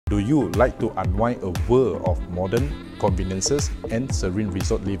Do you like to unwind a world of modern conveniences and serene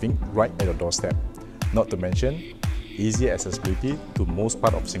resort living right at your doorstep? Not to mention, easy accessibility to most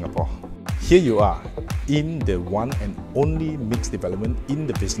part of Singapore. Here you are, in the one and only mixed development in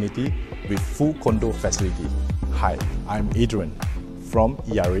the vicinity with full condo facility. Hi, I'm Adrian from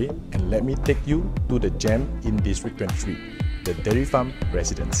ERA, and let me take you to the gem in District 23, the Dairyfarm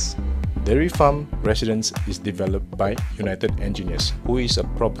Residence. Dairyfarm Residence is developed by United Engineers, who is a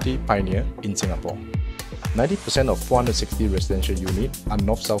property pioneer in Singapore. 90% of 460 residential units are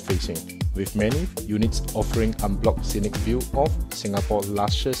north-south facing, with many units offering unblocked scenic view of Singapore's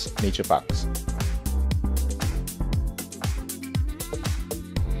largest nature parks.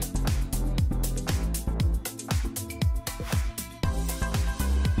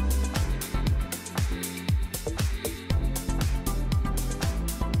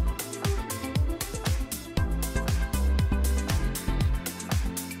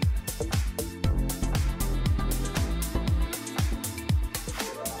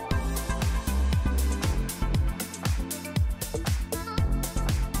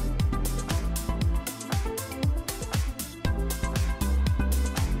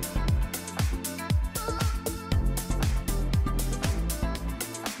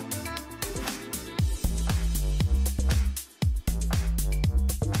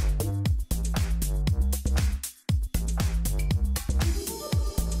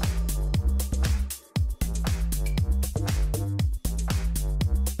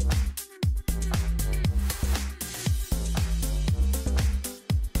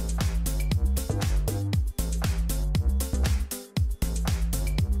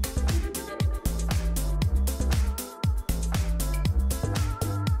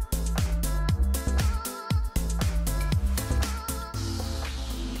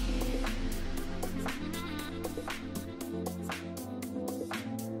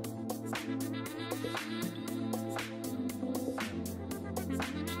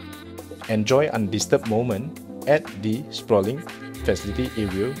 Enjoy undisturbed moment at the sprawling facility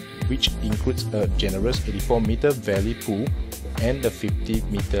area, which includes a generous 84-meter valley pool and a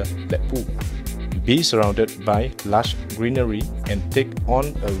 50-meter flat pool. Be surrounded by lush greenery and take on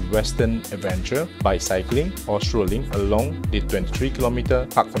a western adventure by cycling or strolling along the 23-kilometer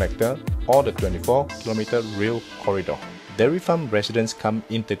park connector or the 24-kilometer rail corridor. Dairyfarm Residence come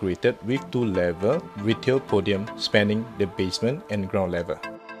integrated with two-level retail podium spanning the basement and ground level.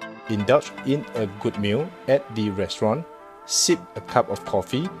 Indulge in a good meal at the restaurant, sip a cup of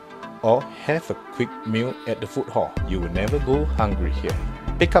coffee, or have a quick meal at the food hall. You will never go hungry here.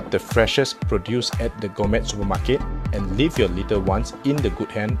 Pick up the freshest produce at the gourmet supermarket and leave your little ones in the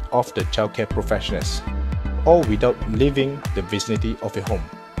good hand of the childcare professionals, all without leaving the vicinity of your home.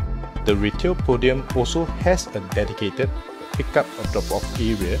 The retail podium also has a dedicated pick-up or drop-off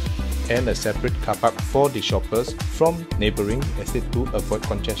area and a separate car park for the shoppers from neighbouring estate to avoid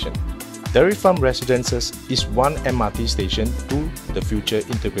congestion. Dairyfarm Residences is one MRT station to the future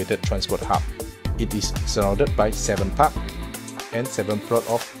integrated transport hub. It is surrounded by 7 parks and 7 plots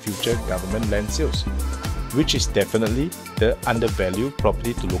of future government land sales, which is definitely the undervalued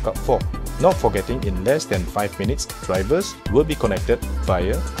property to look out for. Not forgetting, in less than 5 minutes, drivers will be connected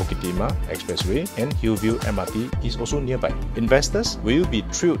via Bukit Timah Expressway, and Hillview MRT is also nearby. Investors will be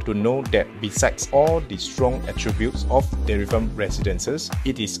thrilled to know that besides all the strong attributes of Dairyfarm Residences,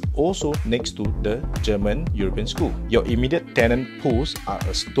 it is also next to the German European School. Your immediate tenant pools are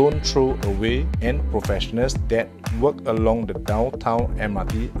a stone throw away, and professionals that work along the downtown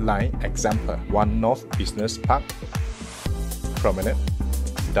MRT line, example, One North Business Park, Promenade,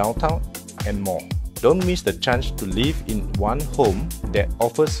 Downtown, and more. Don't miss the chance to live in one home that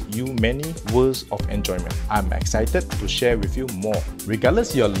offers you many worlds of enjoyment. I'm excited to share with you more.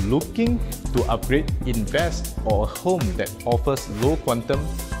 Regardless you're looking to upgrade, invest, or a home that offers low quantum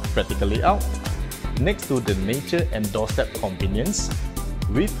practical layout, next to the nature and doorstep convenience,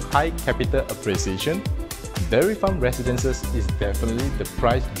 with high capital appreciation, Dairyfarm Residences is definitely the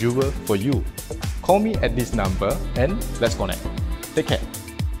prize jewel for you. Call me at this number and let's connect. Take care.